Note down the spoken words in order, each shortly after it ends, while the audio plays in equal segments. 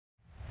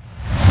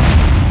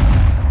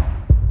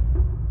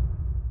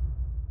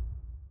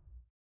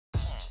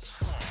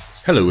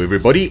Hello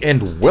everybody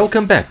and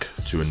welcome back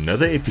to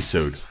another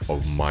episode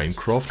of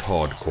Minecraft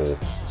Hardcore.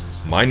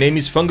 My name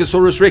is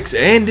Fungusaurus Rex,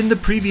 and in the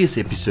previous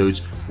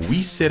episodes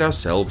we set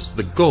ourselves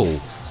the goal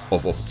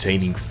of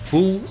obtaining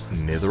full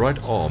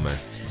netherite armor.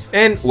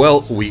 And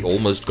well, we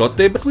almost got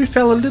there, but we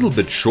fell a little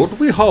bit short.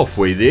 We're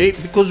halfway there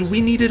because we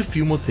needed a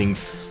few more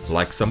things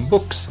like some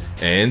books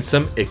and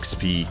some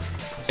XP.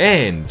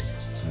 And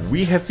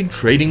we have been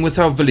trading with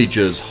our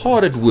villagers,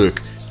 hard at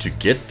work to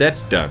get that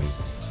done.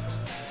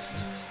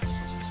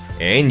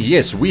 And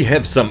yes, we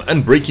have some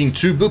Unbreaking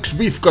 2 books,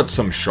 we've got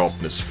some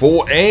Sharpness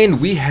 4, and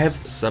we have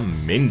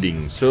some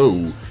Mending.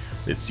 So,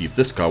 let's see if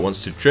this guy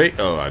wants to trade.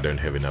 Oh, I don't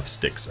have enough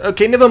sticks.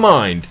 Okay, never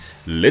mind.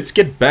 Let's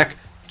get back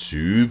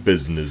to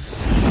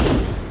business.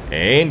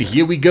 And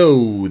here we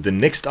go. The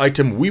next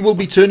item we will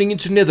be turning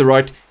into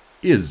netherite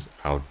is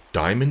our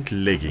diamond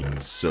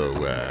leggings. So,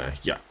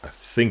 yeah, I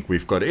think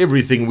we've got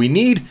everything we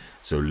need.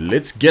 So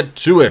let's get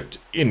to it.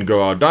 In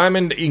go our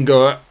diamond, in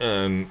go,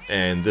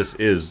 and this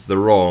is the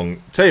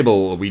wrong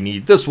table. We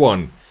need this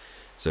one.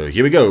 So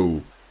here we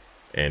go.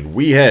 And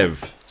we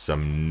have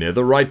some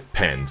netherite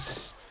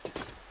pants.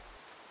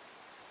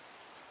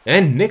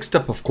 And next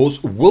up, of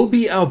course, will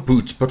be our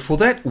boots. But for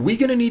that, we're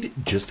going to need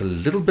just a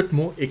little bit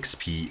more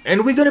XP.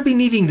 And we're going to be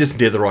needing this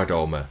netherite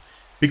armor.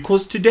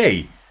 Because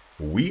today,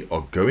 we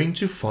are going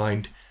to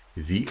find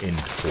the end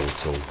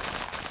portal.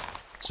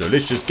 So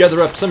let's just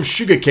gather up some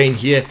sugarcane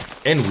here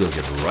and we'll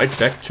get right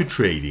back to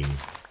trading.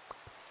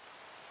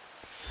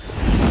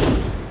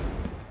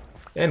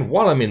 And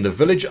while I'm in the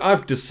village,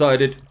 I've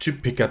decided to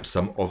pick up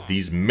some of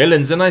these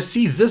melons, and I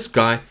see this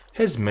guy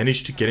has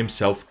managed to get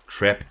himself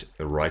trapped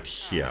right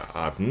here.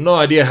 I have no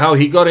idea how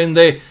he got in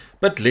there,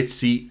 but let's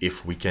see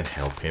if we can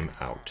help him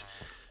out.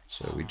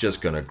 So we're just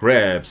gonna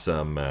grab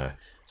some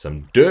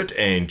dirt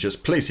and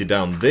just place it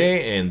down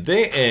there,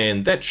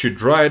 and that should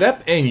dry it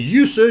up, and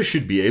you, sir,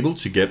 should be able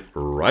to get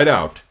right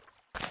out.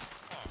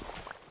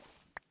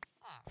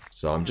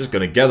 So I'm just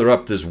going to gather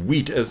up this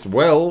wheat as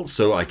well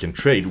so I can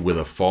trade with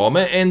a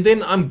farmer, and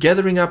then I'm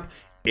gathering up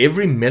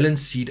every melon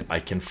seed I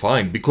can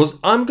find because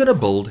I'm going to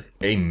build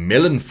a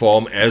melon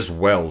farm as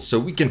well so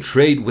we can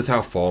trade with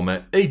our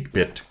farmer a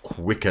bit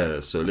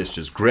quicker. So let's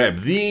just grab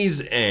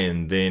these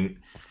and then...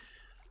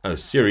 Oh,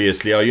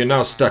 seriously, are you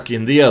now stuck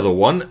in the other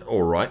one?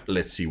 Alright,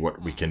 let's see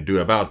what we can do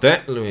about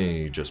that. Let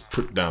me just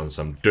put down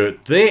some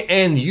dirt there,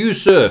 and you,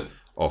 sir,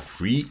 are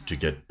free to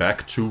get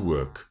back to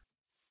work.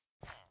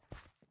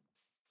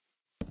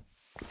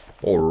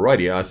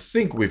 Alrighty, I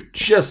think we've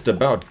just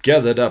about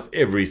gathered up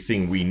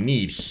everything we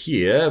need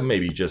here.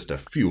 Maybe just a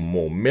few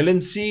more melon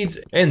seeds.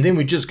 And then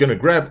we're just going to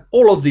grab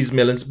all of these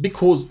melons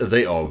because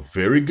they are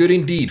very good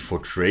indeed for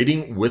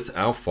trading with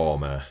our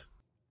farmer.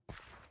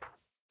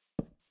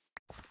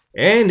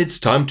 And it's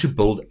time to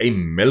build a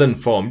melon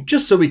farm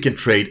just so we can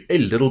trade a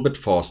little bit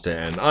faster.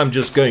 And I'm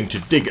just going to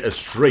dig a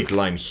straight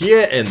line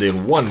here and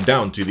then one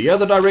down to the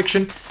other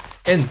direction.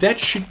 And that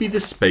should be the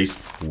space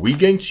we're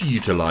going to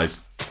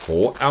utilize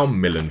for our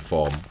melon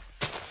farm.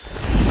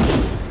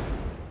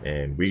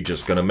 And we're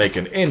just going to make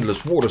an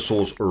endless water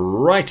source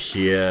right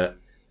here.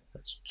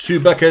 That's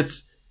 2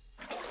 buckets.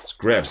 Let's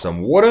grab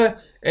some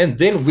water. And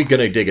then we're going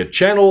to dig a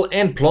channel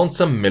and plant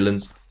some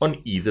melons on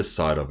either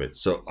side of it.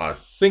 So I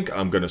think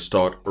I'm going to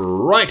start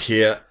right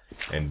here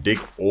and dig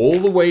all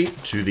the way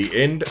to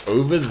the end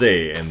over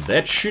there. And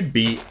that should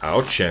be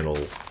our channel.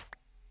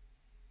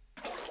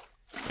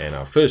 And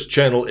our first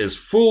channel is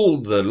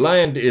full. The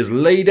land is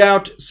laid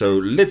out. So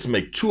let's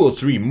make 2 or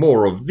 3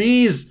 more of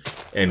these.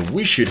 And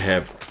we should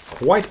have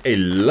quite a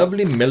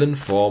lovely melon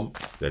farm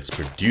that's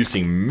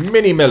producing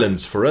many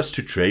melons for us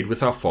to trade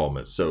with our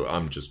farmers. So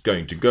I'm just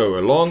going to go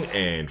along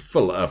and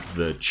fill up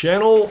the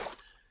channel.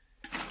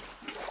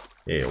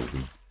 There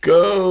we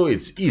go.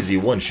 It's easy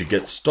once you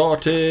get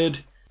started.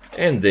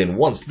 And then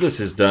once this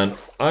is done,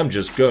 I'm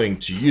just going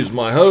to use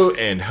my hoe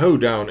and hoe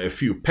down a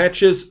few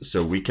patches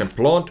so we can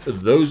plant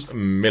those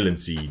melon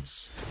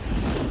seeds.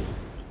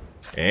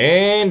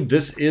 And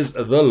this is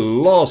the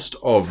last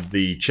of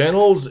the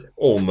channels,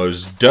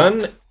 almost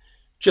done.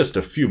 Just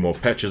a few more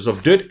patches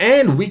of dirt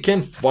and we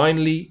can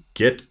finally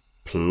get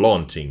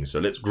planting. So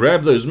let's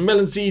grab those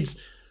melon seeds.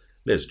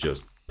 Let's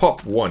just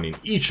pop one in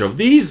each of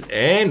these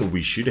and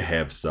we should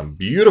have some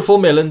beautiful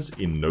melons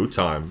in no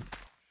time.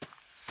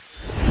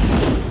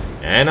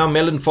 And our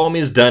melon farm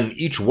is done.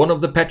 Each one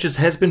of the patches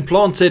has been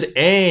planted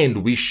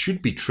and we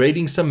should be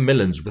trading some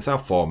melons with our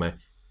farmer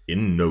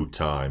in no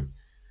time.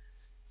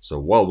 So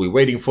while we're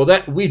waiting for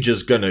that, we're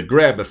just gonna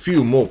grab a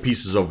few more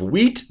pieces of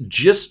wheat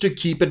just to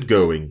keep it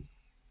going.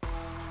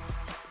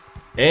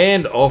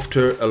 And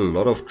after a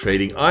lot of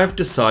trading, I've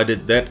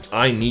decided that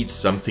I need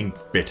something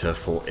better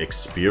for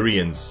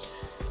experience.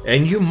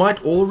 And you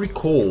might all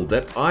recall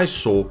that I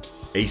saw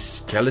a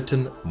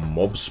skeleton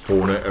mob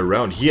spawner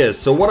around here.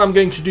 So what I'm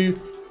going to do,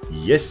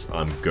 yes,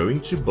 I'm going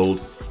to build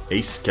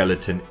a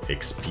skeleton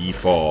XP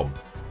farm.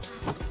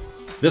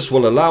 This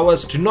will allow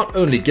us to not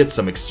only get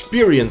some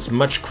experience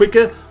much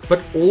quicker,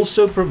 but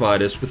also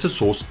provide us with a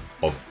source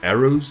of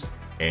arrows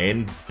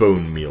and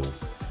bone meal.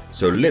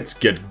 So let's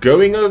get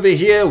going over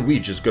here. We're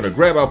just gonna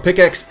grab our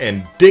pickaxe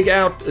and dig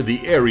out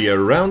the area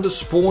around the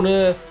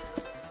spawner.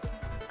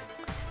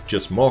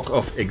 Just mark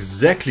off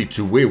exactly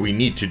to where we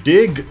need to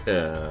dig.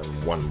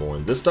 One more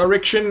in this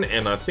direction,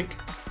 and I think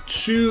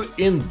 2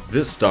 in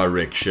this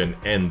direction,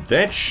 and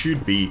that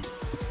should be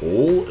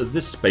all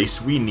the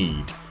space we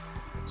need.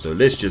 So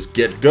let's just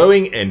get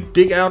going and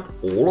dig out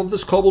all of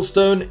this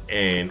cobblestone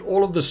and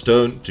all of the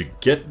stone to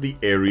get the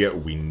area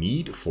we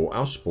need for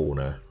our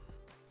spawner.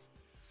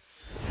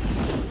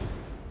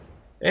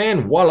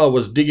 And while I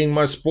was digging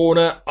my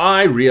spawner,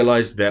 I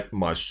realized that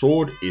my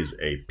sword is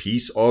a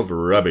piece of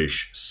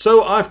rubbish.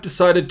 So I've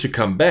decided to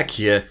come back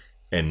here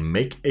and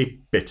make a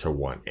better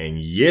one. And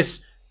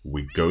yes,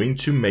 we're going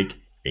to make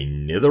a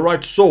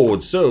netherite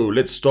sword. So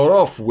let's start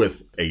off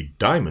with a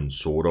diamond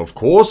sword, of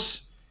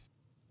course.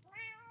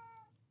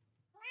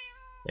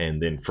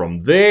 And then from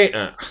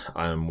there,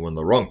 I'm in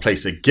the wrong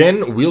place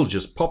again. We'll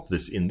just pop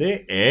this in there.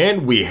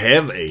 And we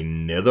have a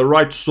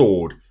netherite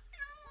sword.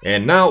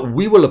 And now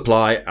we will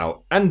apply our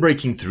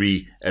Unbreaking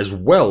 3 as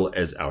well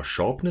as our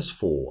Sharpness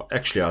 4.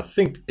 Actually, I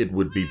think it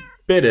would be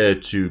better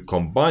to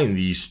combine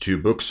these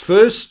 2 books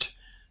first.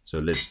 So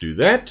let's do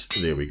that.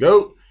 There we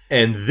go.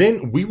 And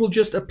then we will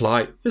just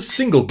apply the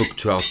single book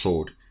to our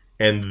sword.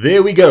 And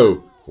there we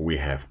go. We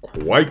have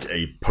quite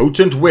a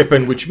potent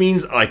weapon, which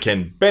means I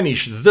can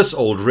banish this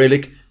old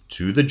relic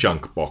to the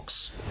junk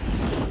box.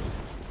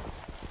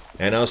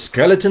 And our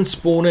skeleton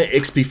spawner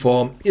XP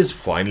farm is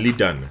finally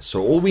done.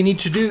 So all we need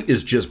to do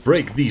is just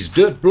break these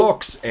dirt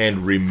blocks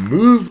and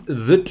remove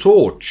the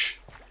torch.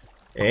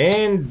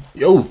 And,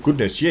 oh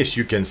goodness, yes,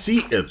 you can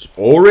see it's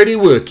already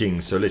working.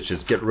 So let's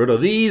just get rid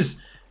of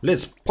these.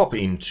 Let's pop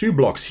in 2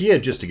 blocks here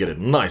just to get it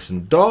nice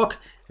and dark.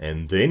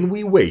 And then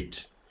we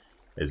wait,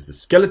 as the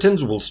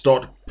skeletons will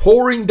start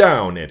pouring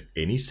down at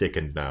any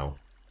second now.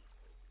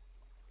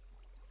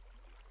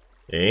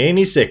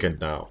 Any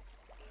second now.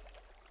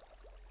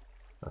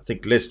 I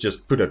think let's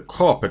just put a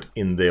carpet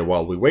in there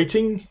while we're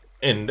waiting.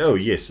 And oh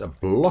yes, a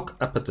block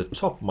up at the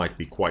top might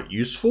be quite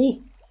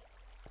useful.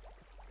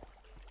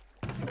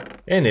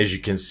 And as you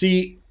can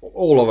see,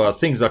 all of our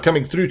things are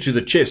coming through to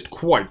the chest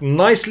quite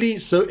nicely.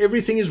 So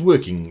everything is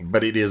working.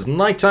 But it is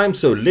nighttime,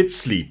 so let's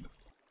sleep.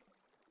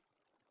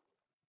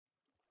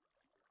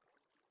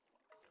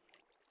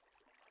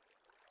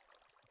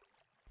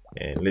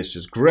 And let's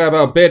just grab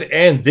our bed,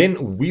 and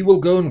then we will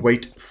go and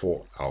wait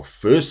for our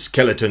first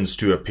skeletons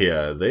to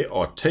appear. They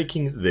are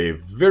taking their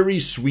very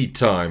sweet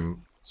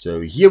time.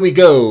 So here we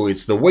go.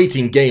 It's the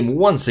waiting game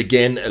once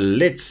again.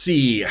 Let's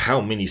see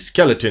how many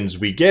skeletons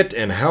we get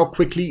and how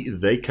quickly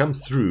they come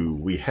through.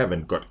 We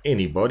haven't got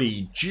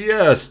anybody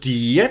just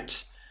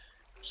yet,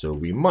 so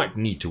we might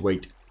need to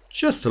wait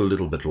just a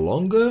little bit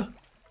longer.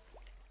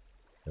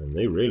 And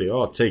they really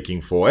are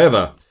taking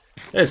forever.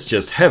 Let's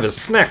just have a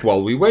snack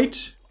while we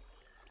wait.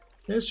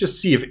 Let's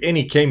just see if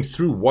any came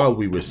through while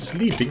we were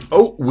sleeping.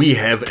 Oh, we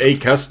have a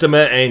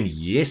customer, and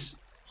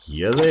yes,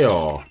 here they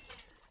are.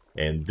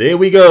 And there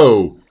we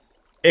go.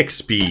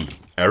 XP,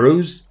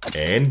 arrows,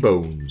 and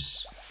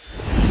bones.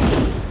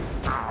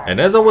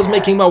 And as I was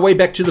making my way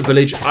back to the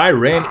village, I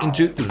ran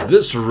into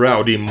this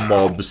rowdy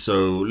mob.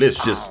 So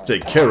let's just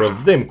take care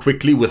of them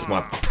quickly with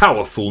my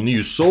powerful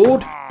new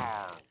sword.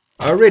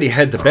 I already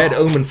had the bad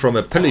omen from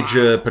a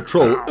pillager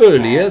patrol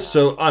earlier,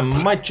 so I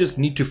might just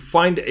need to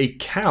find a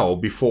cow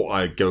before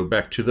I go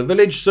back to the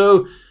village.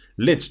 So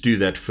let's do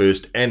that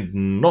first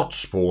and not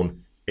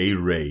spawn a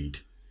raid.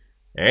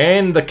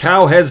 And the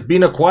cow has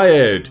been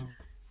acquired.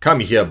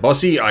 Come here,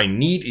 bossy, I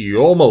need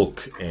your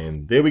milk.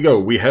 And there we go,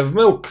 we have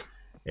milk.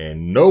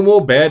 And no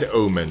more bad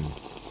omen.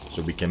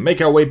 So we can make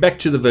our way back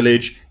to the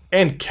village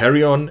and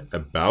carry on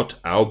about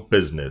our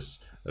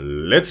business.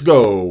 Let's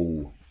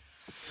go.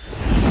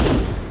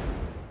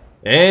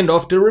 And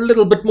after a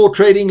little bit more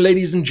trading,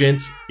 ladies and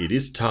gents, it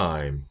is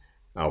time.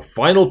 Our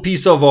final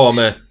piece of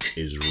armor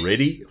is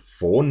ready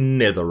for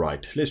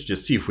netherite. Let's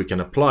just see if we can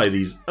apply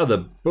these other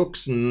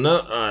books.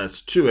 No,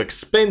 it's too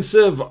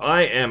expensive.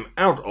 I am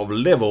out of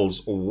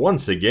levels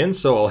once again,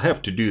 so I'll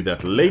have to do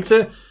that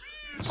later.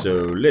 So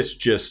let's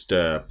just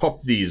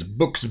pop these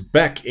books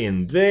back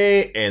in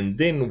there, and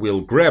then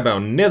we'll grab our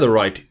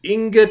netherite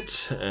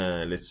ingot.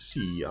 Let's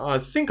see, I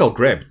think I'll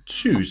grab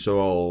 2,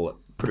 so I'll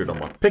put it on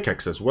my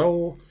pickaxe as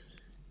well.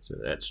 So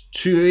that's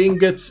 2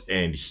 ingots,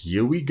 and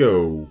here we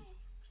go.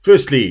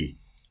 Firstly,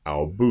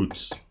 our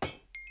boots.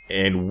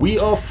 And we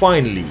are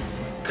finally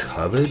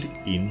covered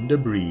in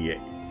debris.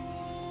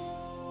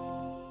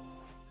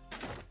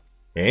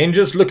 And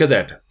just look at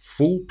that.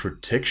 Full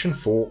protection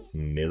for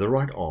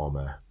netherite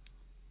armor.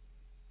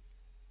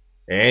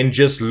 And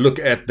just look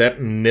at that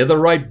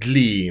netherite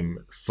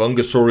gleam.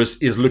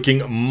 Fungusaurus is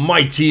looking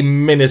mighty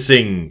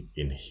menacing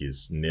in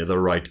his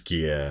netherite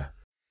gear.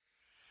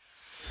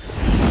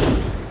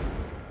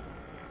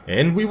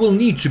 And we will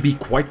need to be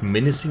quite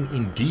menacing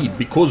indeed,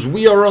 because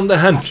we are on the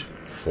hunt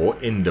for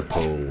ender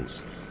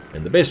pearls.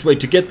 And the best way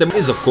to get them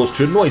is, of course,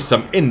 to annoy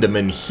some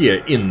endermen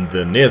here in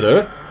the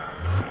nether.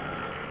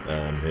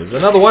 There's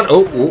another one.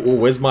 Oh,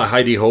 where's my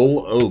hidey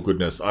hole? Oh,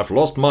 goodness. I've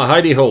lost my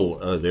hidey hole.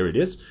 Oh, there it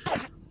is.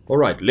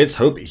 Alright, let's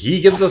hope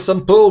he gives us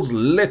some pearls.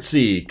 Let's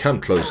see.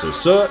 Come closer,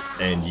 sir.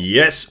 And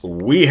yes,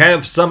 we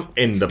have some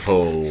ender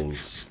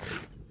pearls.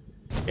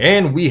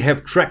 And we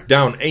have tracked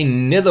down a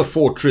nether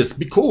fortress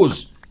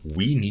because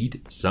we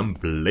need some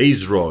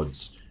blaze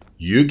rods.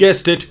 You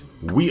guessed it,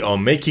 we are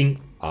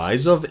making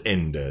Eyes of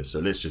Ender. So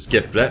let's just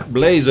get that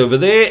blaze over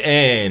there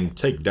and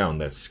take down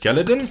that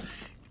skeleton.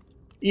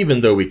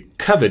 Even though we're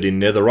covered in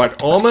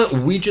netherite armor,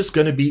 we're just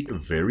going to be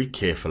very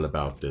careful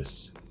about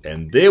this.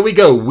 And there we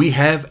go, we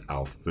have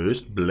our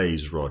first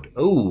blaze rod.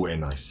 Oh,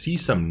 and I see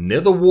some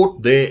nether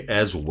wart there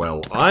as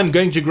well. I'm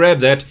going to grab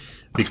that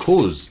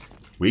because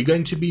we're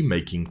going to be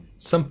making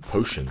some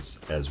potions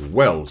as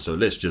well. So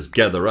let's just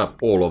gather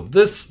up all of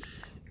this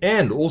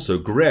and also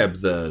grab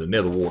the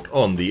nether wart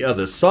on the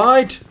other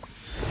side.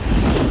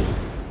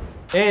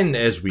 And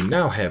as we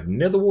now have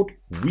nether wart,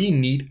 we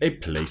need a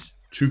place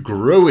to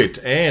grow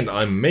it. And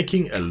I'm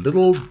making a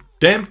little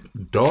damp,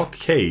 dark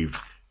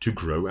cave to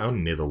grow our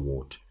nether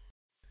wart.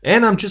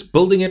 And I'm just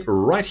building it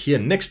right here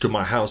next to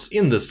my house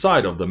in the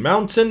side of the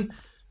mountain.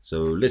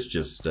 So let's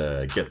just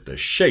get the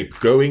shape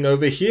going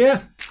over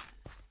here.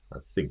 I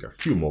think a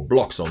few more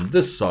blocks on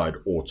this side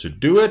ought to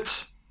do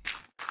it.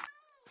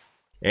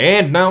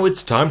 And now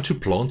it's time to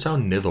plant our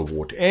nether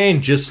wart.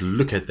 And just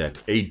look at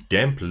that, a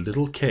damp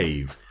little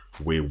cave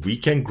where we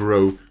can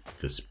grow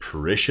this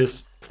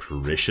precious,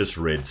 precious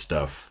red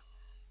stuff.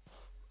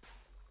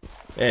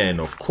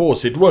 And of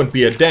course it won't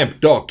be a damp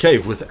dark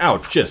cave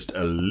without just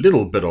a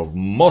little bit of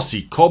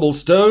mossy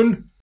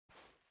cobblestone.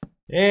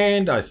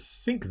 And I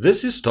think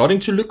this is starting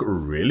to look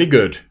really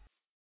good.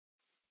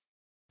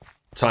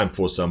 Time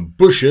for some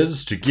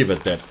bushes to give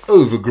it that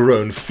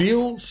overgrown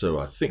feel, so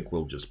I think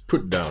we'll just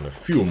put down a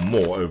few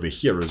more over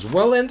here as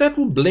well, and that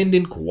will blend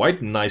in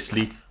quite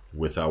nicely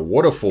with our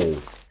waterfall.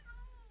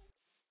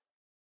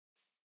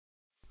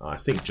 I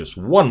think just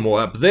one more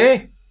up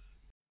there.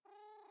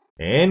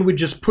 And we're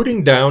just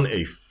putting down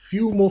a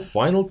few more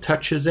final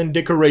touches and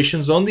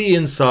decorations on the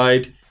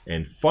inside,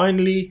 and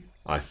finally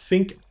I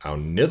think our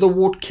nether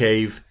wart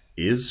cave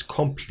is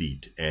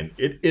complete, and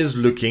it is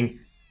looking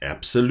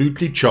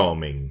absolutely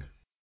charming.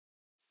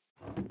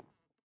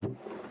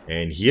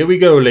 And here we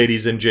go,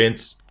 ladies and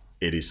gents.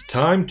 It is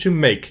time to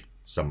make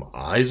some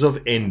Eyes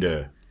of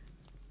Ender.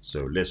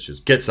 So let's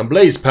just get some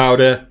blaze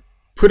powder,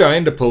 put our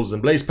ender pearls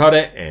in blaze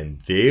powder,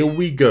 and there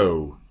we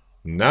go.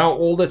 Now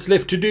all that's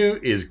left to do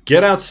is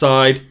get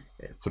outside,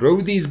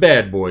 throw these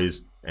bad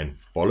boys, and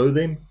follow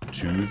them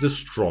to the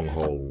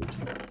stronghold.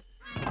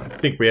 I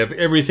think we have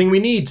everything we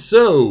need,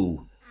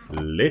 so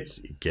let's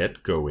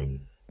get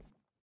going.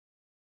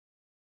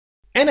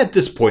 And at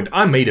this point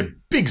I made a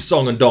big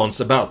song and dance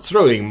about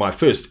throwing my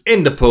first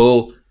ender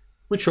pearl,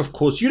 which of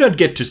course you don't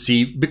get to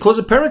see because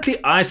apparently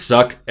I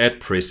suck at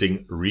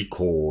pressing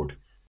record.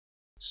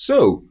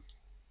 So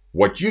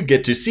what you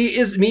get to see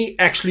is me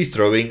actually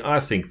throwing. I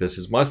think this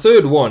is my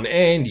third one,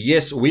 and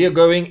yes, we are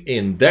going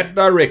in that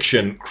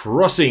direction,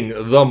 crossing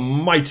the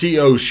mighty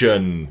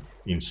ocean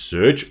in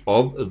search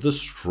of the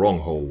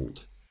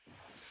stronghold.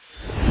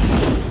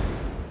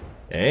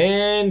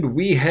 And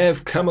we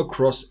have come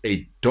across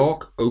a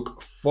dark oak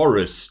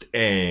forest,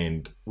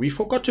 and we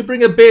forgot to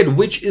bring a bed,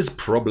 which is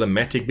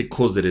problematic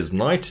because it is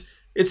night.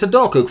 It's a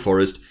dark oak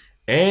forest,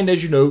 and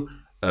as you know,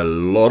 a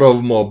lot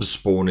of mobs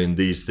spawn in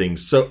these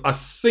things. So I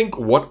think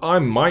what I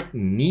might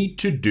need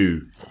to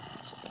do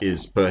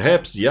is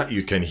perhaps, yeah,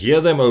 you can hear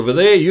them over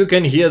there, you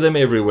can hear them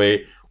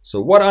everywhere.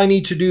 So what I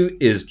need to do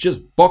is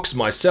just box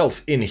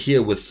myself in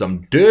here with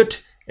some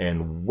dirt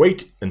and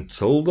wait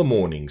until the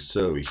morning.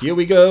 So here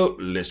we go.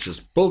 Let's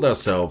just build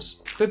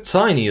ourselves the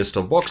tiniest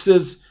of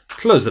boxes,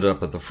 close it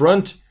up at the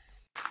front,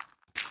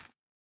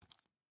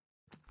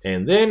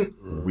 and then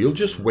we'll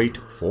just wait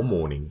for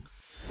morning.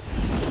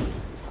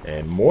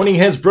 And morning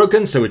has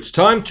broken, so it's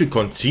time to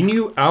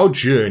continue our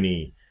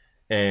journey.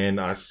 And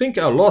I think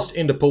our last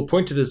ender pearl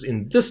pointed us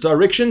in this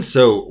direction,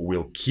 so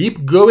we'll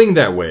keep going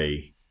that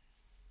way.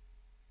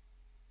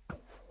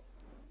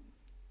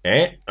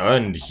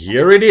 And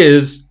here it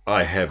is.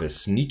 I have a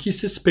sneaky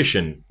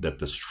suspicion that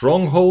the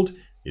stronghold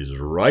is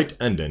right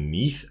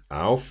underneath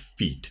our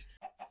feet.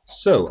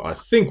 So I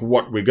think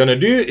what we're gonna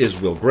do is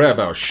we'll grab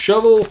our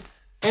shovel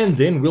and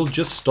then we'll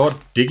just start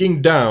digging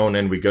down,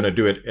 and we're gonna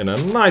do it in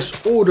a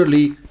nice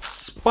orderly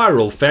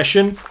spiral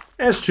fashion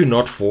as to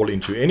not fall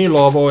into any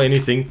lava or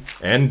anything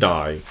and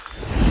die.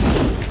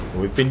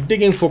 We've been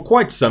digging for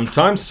quite some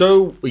time,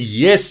 so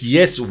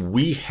yes,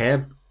 we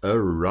have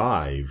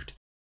arrived.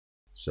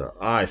 So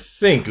I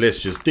think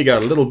let's just dig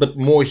out a little bit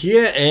more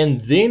here,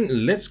 and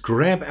then let's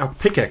grab our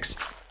pickaxe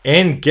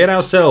and get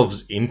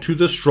ourselves into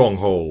the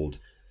stronghold.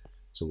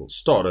 So we'll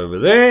start over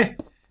there,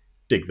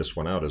 dig this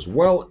one out as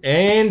well,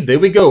 and there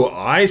we go.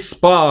 I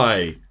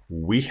spy.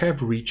 We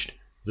have reached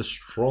the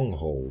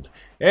stronghold,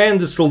 and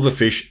the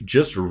silverfish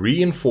just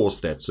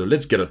reinforced that. So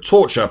let's get a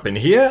torch up in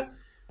here,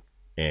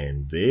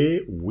 and there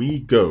we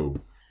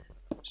go.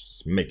 Let's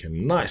just make a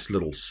nice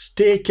little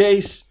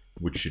staircase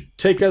which should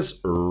take us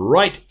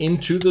right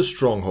into the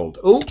stronghold.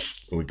 Oh,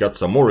 we got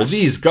some more of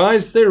these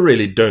guys. They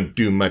really don't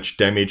do much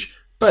damage,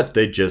 but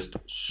they're just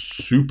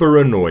super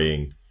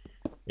annoying.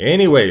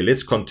 Anyway,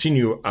 let's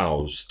continue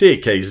our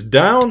staircase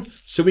down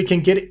so we can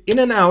get in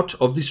and out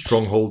of the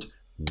stronghold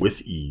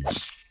with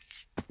ease.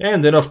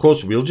 And then, of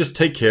course, we'll just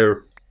take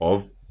care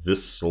of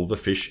this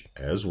silverfish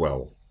as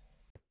well.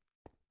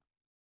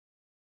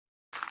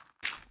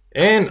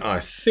 And I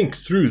think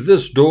through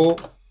this door,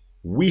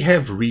 we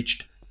have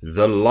reached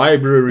the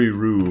library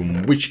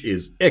room, which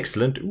is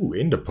excellent. Ooh,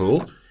 ender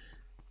pearl.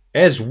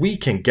 As we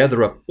can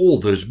gather up all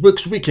those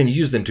books, we can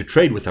use them to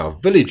trade with our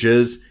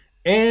villagers,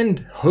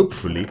 and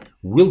hopefully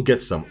we'll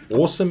get some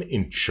awesome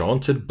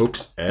enchanted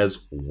books as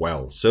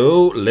well.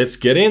 So let's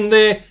get in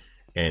there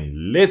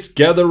and let's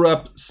gather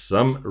up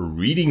some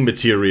reading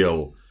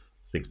material.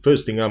 I think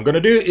first thing I'm going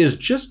to do is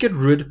just get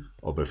rid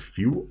of a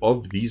few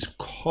of these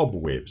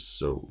cobwebs.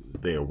 So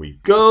there we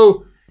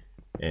go.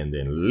 And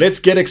then let's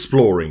get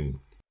exploring.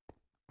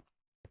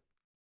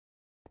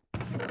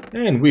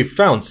 And we've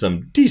found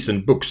some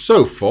decent books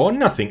so far,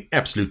 nothing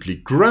absolutely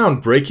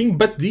groundbreaking,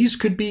 but these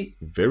could be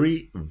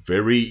very,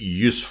 very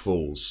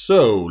useful.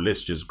 So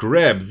let's just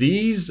grab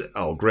these.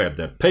 I'll grab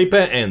that paper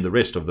and the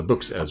rest of the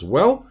books as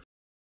well.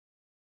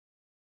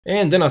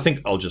 And then I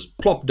think I'll just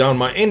plop down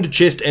my ender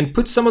chest and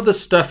put some of the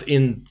stuff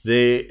in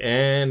there.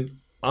 And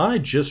I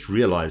just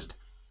realized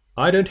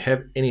I don't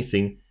have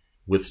anything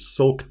with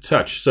silk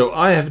touch. So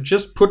I have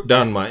just put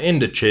down my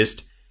ender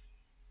chest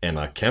and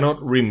I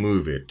cannot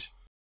remove it.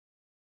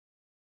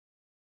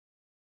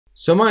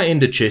 So my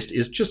ender chest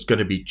is just going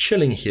to be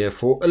chilling here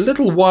for a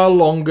little while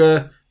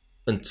longer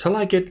until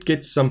I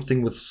get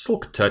something with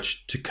silk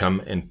touch to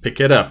come and pick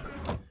it up.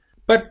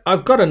 But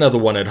I've got another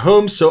one at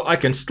home, so I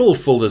can still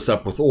fill this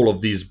up with all of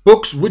these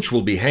books, which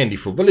will be handy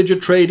for villager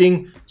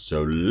trading.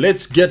 So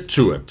let's get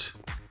to it.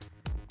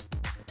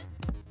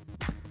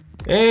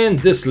 And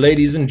this,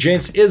 ladies and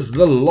gents, is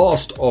the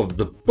last of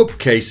the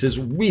bookcases.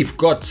 We've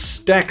got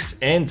stacks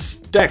and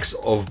stacks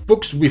of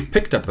books. We've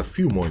picked up a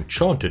few more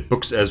enchanted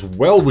books as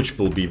well, which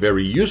will be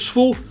very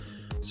useful.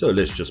 So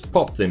let's just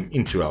pop them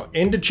into our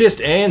ender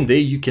chest, and there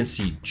you can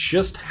see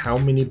just how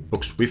many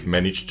books we've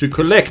managed to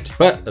collect.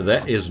 But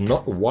that is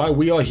not why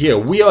we are here.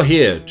 We are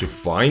here to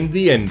find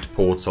the end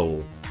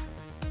portal.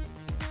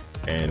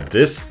 And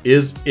this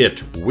is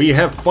it. We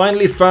have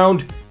finally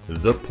found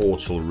the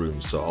portal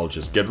room. So I'll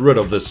just get rid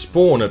of the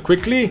spawner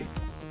quickly.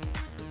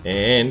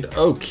 And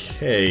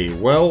okay,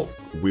 well,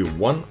 we're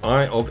one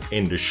eye of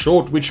ender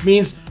short, which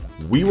means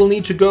we will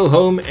need to go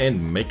home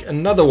and make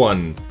another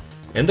one.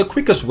 And the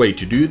quickest way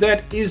to do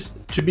that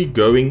is to be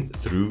going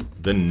through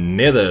the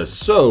nether.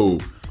 So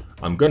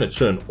I'm going to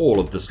turn all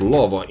of this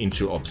lava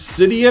into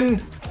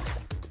obsidian.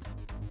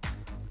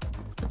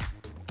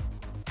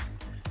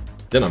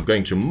 Then I'm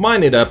going to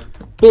mine it up,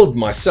 build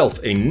myself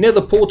a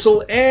nether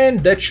portal,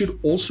 and that should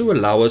also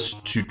allow us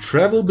to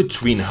travel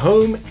between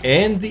home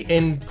and the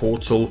end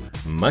portal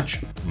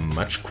much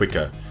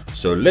quicker.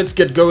 So let's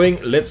get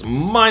going, let's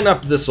mine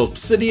up this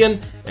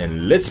obsidian,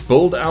 and let's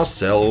build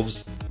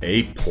ourselves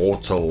a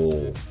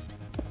portal.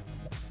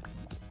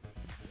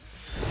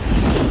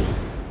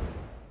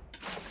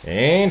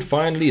 And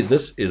finally,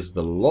 this is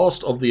the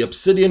last of the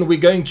obsidian we're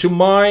going to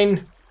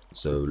mine.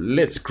 So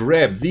let's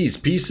grab these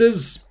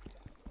pieces.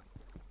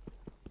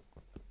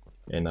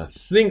 And I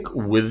think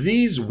with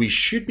these, we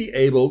should be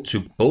able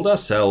to build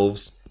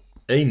ourselves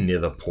a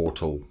nether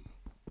portal.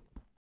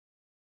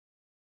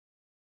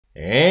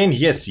 And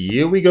yes,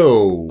 here we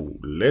go.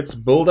 Let's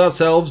build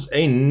ourselves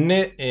a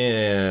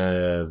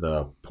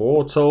nether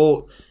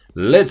portal.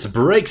 Let's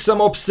break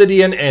some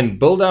obsidian and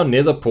build our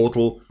nether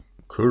portal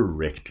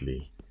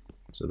correctly.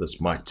 So this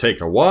might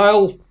take a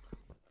while.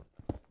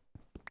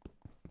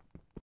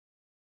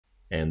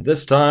 And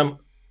this time,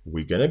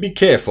 we're gonna be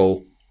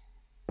careful.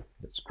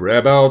 Let's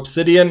grab our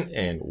obsidian,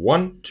 and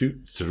 1, 2,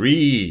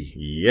 3.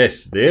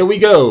 Yes, there we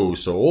go.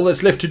 So all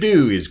that's left to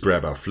do is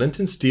grab our flint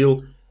and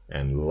steel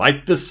and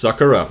light the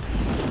sucker up.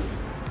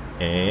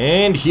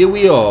 And here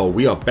we are.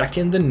 We are back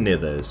in the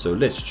nether. So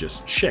let's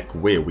just check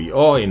where we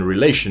are in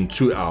relation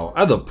to our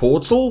other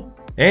portal.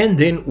 And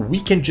then we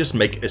can just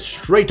make a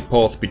straight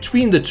path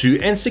between the two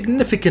and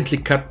significantly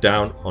cut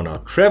down on our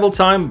travel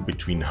time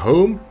between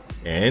home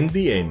and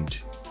the end.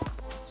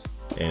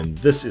 And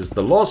this is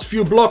the last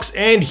few blocks,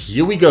 and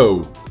here we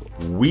go.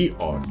 We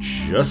are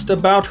just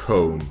about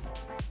home.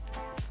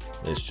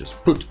 Let's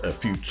just put a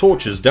few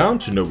torches down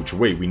to know which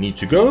way we need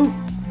to go.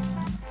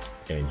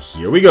 And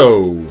here we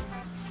go.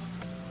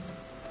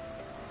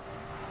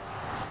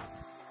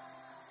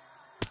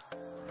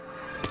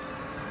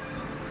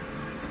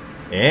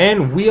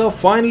 And we are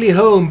finally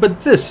home,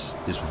 but this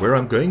is where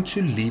I'm going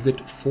to leave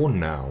it for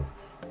now.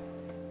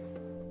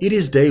 It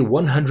is day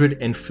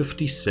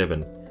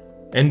 157.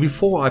 And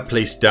before I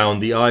place down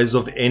the Eyes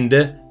of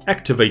Ender,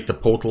 activate the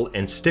portal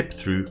and step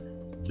through,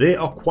 there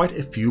are quite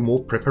a few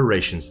more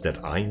preparations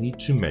that I need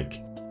to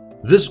make.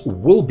 This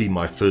will be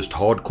my first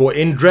hardcore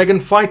End Dragon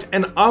fight,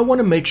 and I want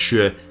to make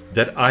sure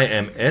that I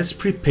am as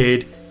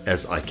prepared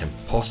as I can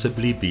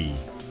possibly be.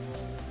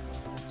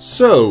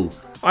 So,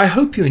 I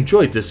hope you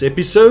enjoyed this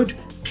episode.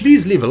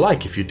 Please leave a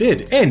like if you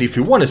did, and if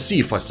you want to see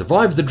if I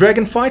survived the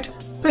dragon fight,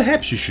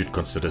 perhaps you should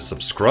consider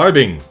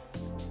subscribing.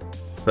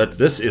 But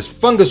this is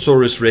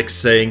Fungusaurus Rex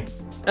saying,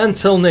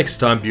 until next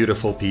time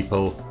beautiful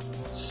people,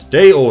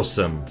 stay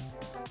awesome.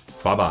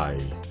 Bye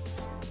bye.